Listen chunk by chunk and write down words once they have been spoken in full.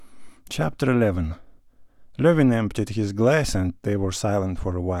Chapter 11. Levin emptied his glass and they were silent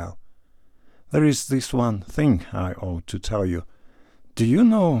for a while. "There is this one thing I ought to tell you. Do you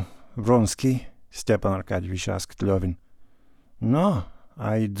know Vronsky?" Stepan Arkadyevich asked Levin. "No,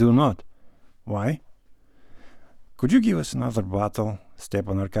 I do not. Why?" "Could you give us another bottle?"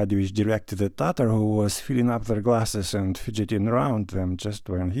 Stepan Arkadyevich directed the Tatar, who was filling up their glasses and fidgeting around them just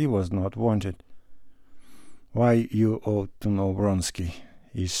when he was not wanted. "Why you ought to know Vronsky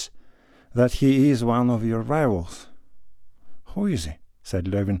is that he is one of your rivals." "Who is he?" said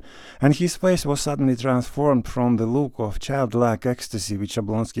Levin, and his face was suddenly transformed from the look of childlike ecstasy which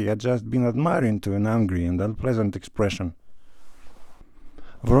Oblonsky had just been admiring to an angry and unpleasant expression.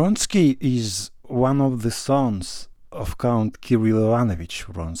 "Vronsky is one of the sons of Count Kirill Ivanovich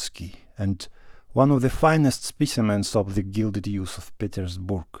Vronsky, and one of the finest specimens of the gilded youth of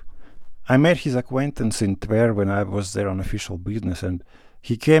Petersburg. I made his acquaintance in Tver when I was there on official business, and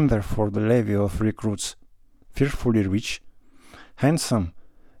he came there for the levy of recruits. Fearfully rich, handsome,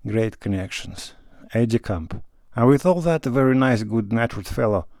 great connections, aide-de-camp, and with all that a very nice good-natured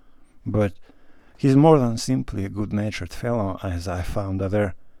fellow. But he's more than simply a good-natured fellow, as I found out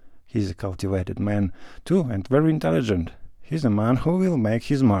there. He's a cultivated man, too, and very intelligent. He's a man who will make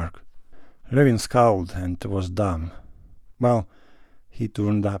his mark." Levin scowled and was dumb. "Well, he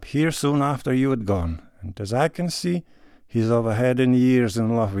turned up here soon after you had gone, and as I can see, he's over head and ears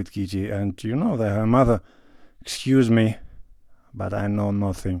in love with Kitty, and you know that her mother—" "Excuse me, but I know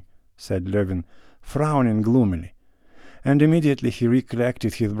nothing," said Levin, frowning gloomily. And immediately he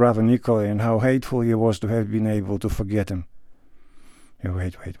recollected his brother Nikolai and how hateful he was to have been able to forget him.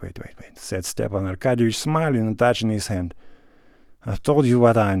 Wait, said Stepan Arkadyevich, smiling and touching his hand. "I've told you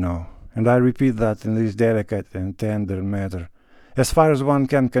what I know, and I repeat that in this delicate and tender matter. As far as one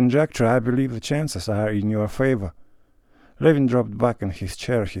can conjecture, I believe the chances are in your favor." Levin dropped back in his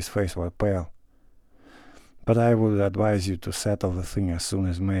chair, his face was pale. "But I would advise you to settle the thing as soon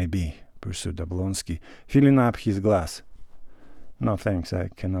as may be," pursued Oblonsky, filling up his glass. "No thanks, I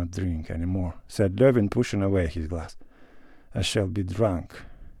cannot drink any more," said Levin, pushing away his glass. "I shall be drunk.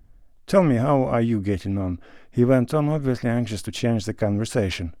 Tell me, how are you getting on?" he went on, obviously anxious to change the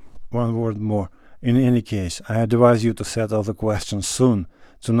conversation. "One word more. In any case, I advise you to settle the question soon.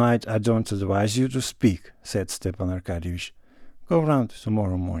 Tonight I don't advise you to speak," said Stepan Arkadyevich. "Go round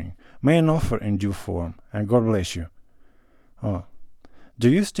tomorrow morning. May an offer in due form, and God bless you. Oh, do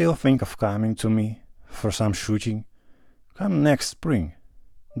you still think of coming to me for some shooting? Come next spring."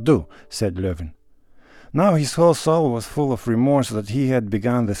 "Do," said Levin. Now his whole soul was full of remorse that he had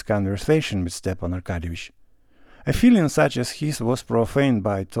begun this conversation with Stepan Arkadyevich. A feeling such as his was profaned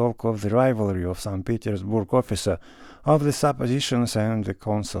by talk of the rivalry of some Petersburg officer, of the suppositions and the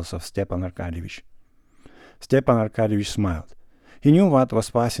counsels of Stepan Arkadyevich. Stepan Arkadyevich smiled. He knew what was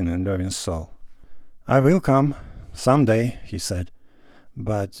passing in Levin's soul. "I will come, some day," he said.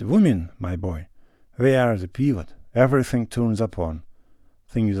 "But women, my boy, they are the pivot. Everything turns upon.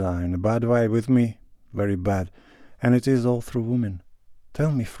 Things are in a bad way with me, very bad, and it is all through women.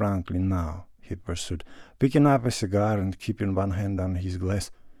 Tell me frankly now," he pursued, picking up a cigar and keeping one hand on his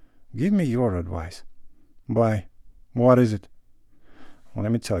glass. "Give me your advice." "Why, what is it?"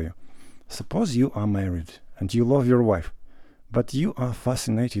 "Let me tell you. Suppose you are married, and you love your wife, but you are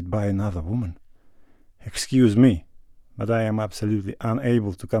fascinated by another woman. Excuse me, but I am absolutely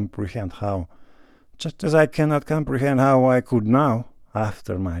unable to comprehend how, just as I cannot comprehend how I could now,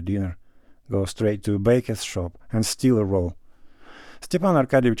 after my dinner, go straight to a baker's shop and steal a roll." Stepan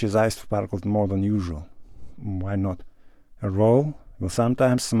Arkadyevich's eyes sparkled more than usual. "Why not? A roll will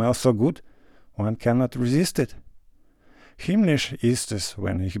sometimes smell so good, one cannot resist it. Himmlisch ist es,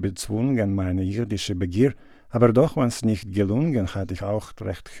 wenn ich bezwungen meine irdische Begier, aber doch wenn's nicht gelungen, hatte ich auch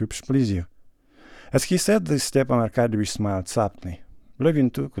recht hübsch Pläsier." As he said this, Stepan Arkadyevich smiled softly. Levin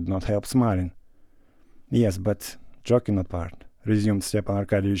too could not help smiling. "Yes, but joking apart," resumed Stepan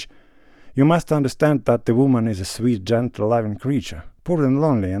Arkadyevich, "you must understand that the woman is a sweet, gentle, loving creature, poor and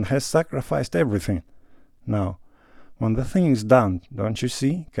lonely, and has sacrificed everything. Now, when the thing is done, don't you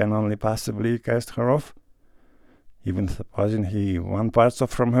see, can only possibly cast her off. Even supposing one parts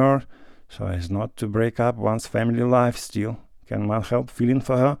off from her, so as not to break up one's family life, still, can one help feeling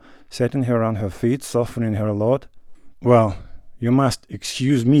for her, setting her on her feet, softening her lot? Well, you must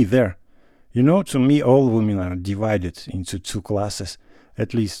excuse me there. You know, to me all women are divided into two classes.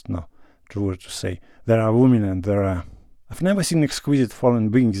 At least, no, truer to say, there are women and there are... I've never seen exquisite fallen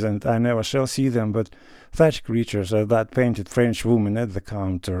beings, and I never shall see them, but such creatures as that painted French woman at the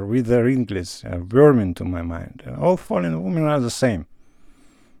counter, with their ringlets, are vermin to my mind, and all fallen women are the same.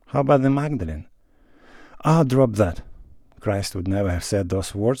 How about the Magdalene? Ah, drop that. Christ would never have said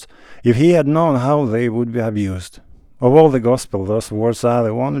those words if he had known how they would be abused. Of all the gospel, those words are the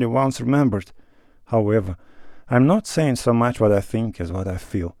only ones remembered. However, I'm not saying so much what I think as what I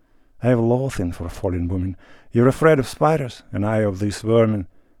feel. I have loathing for fallen women. You're afraid of spiders, and I of these vermin.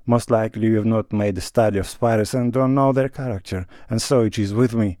 Most likely you have not made a study of spiders and don't know their character, and so it is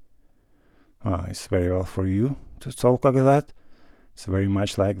with me. It's very well for you to talk like that. It's very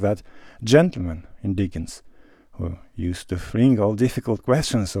much like that gentleman in Dickens, who used to fling all difficult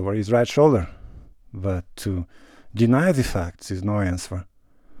questions over his right shoulder. But to deny the facts is no answer.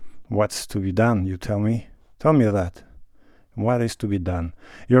 What's to be done, you tell me? Tell me that. What is to be done?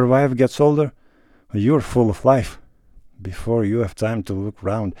 Your wife gets older, you're full of life. Before you have time to look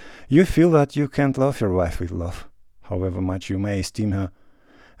round, you feel that you can't love your wife with love, however much you may esteem her.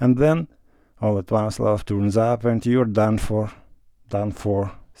 And then, all at once love turns up and you're done for. Done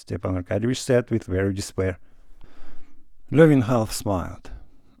for, Stepan Arkadyevich said with very despair. Levin half smiled.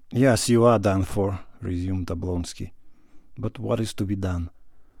 Yes, you are done for, resumed Oblonsky. But what is to be done?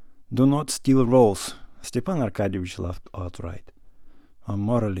 Do not steal rolls. Stepan Arkadyevich laughed outright. A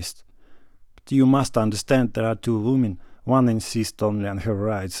moralist. But you must understand there are two women. One insists only on her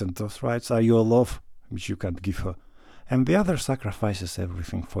rights, and those rights are your love, which you can't give her. And the other sacrifices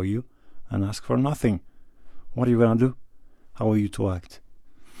everything for you, and asks for nothing. What are you gonna do? How are you to act?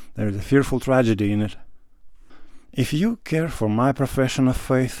 There is a fearful tragedy in it. If you care for my profession of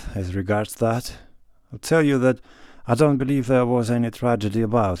faith as regards that, I'll tell you that I don't believe there was any tragedy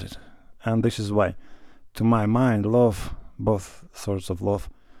about it. And this is why. To my mind, love, both sorts of love,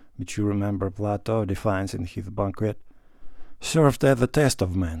 which you remember Plato defines in his banquet, served as the test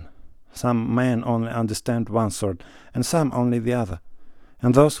of men. Some men only understand one sort, and some only the other.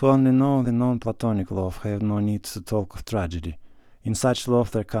 And those who only know the non-Platonic love have no need to talk of tragedy. In such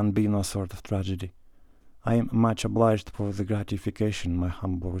love there can be no sort of tragedy. I am much obliged for the gratification, my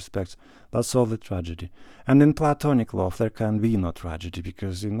humble respects. That's all the tragedy. And in Platonic love there can be no tragedy,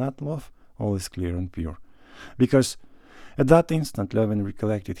 because in that love all is clear and pure. Because at that instant Levin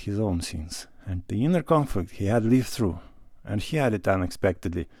recollected his own sins, and the inner conflict he had lived through, and he had it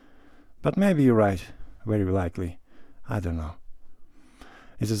unexpectedly. But maybe you're right, very likely. I don't know.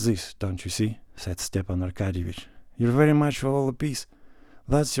 It is this, don't you see, said Stepan Arkadyevich. You're very much all of a piece.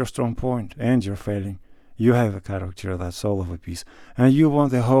 That's your strong point, and your failing. You have a character that's all of a piece, and you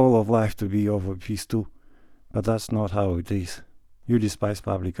want the whole of life to be of a piece too. But that's not how it is. You despise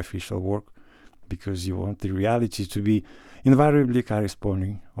public official work, because you want the reality to be invariably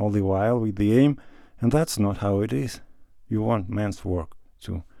corresponding, all the while with the aim, and that's not how it is. You want man's work,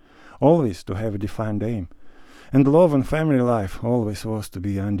 too, always to have a defined aim. And love and family life always was to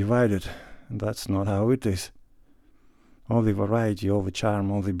be undivided, and that's not how it is. All the variety, all the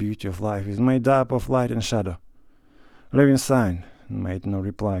charm, all the beauty of life is made up of light and shadow. Levin sighed and made no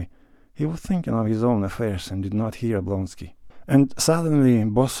reply. He was thinking of his own affairs and did not hear Oblonsky. And suddenly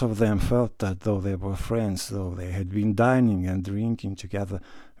both of them felt that though they were friends, though they had been dining and drinking together,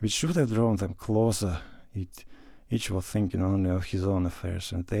 which should have drawn them closer, each was thinking only of his own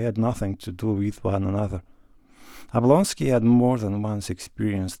affairs, and they had nothing to do with one another. Oblonsky had more than once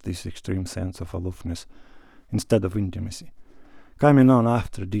experienced this extreme sense of aloofness instead of intimacy, coming on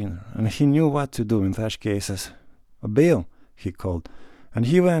after dinner, and he knew what to do in such cases. A bill, he called, and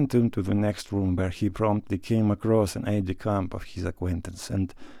he went into the next room, where he promptly came across an aide-de-camp of his acquaintance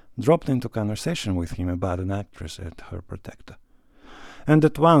and dropped into conversation with him about an actress and her protector. And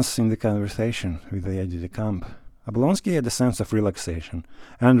at once in the conversation with the aide-de-camp, Oblonsky had a sense of relaxation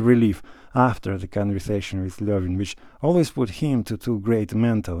and relief after the conversation with Levin, which always put him to too great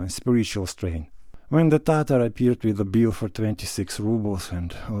mental and spiritual strain. When the Tatar appeared with a bill for 26 rubles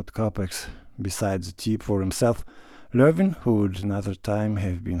and odd kopecks, besides a tip for himself, Levin, who would another time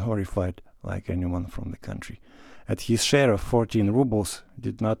have been horrified, like anyone from the country, at his share of 14 rubles,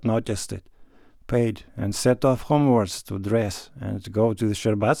 did not notice it, paid, and set off homewards to dress and go to the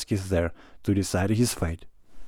Sherbatskys there to decide his fate.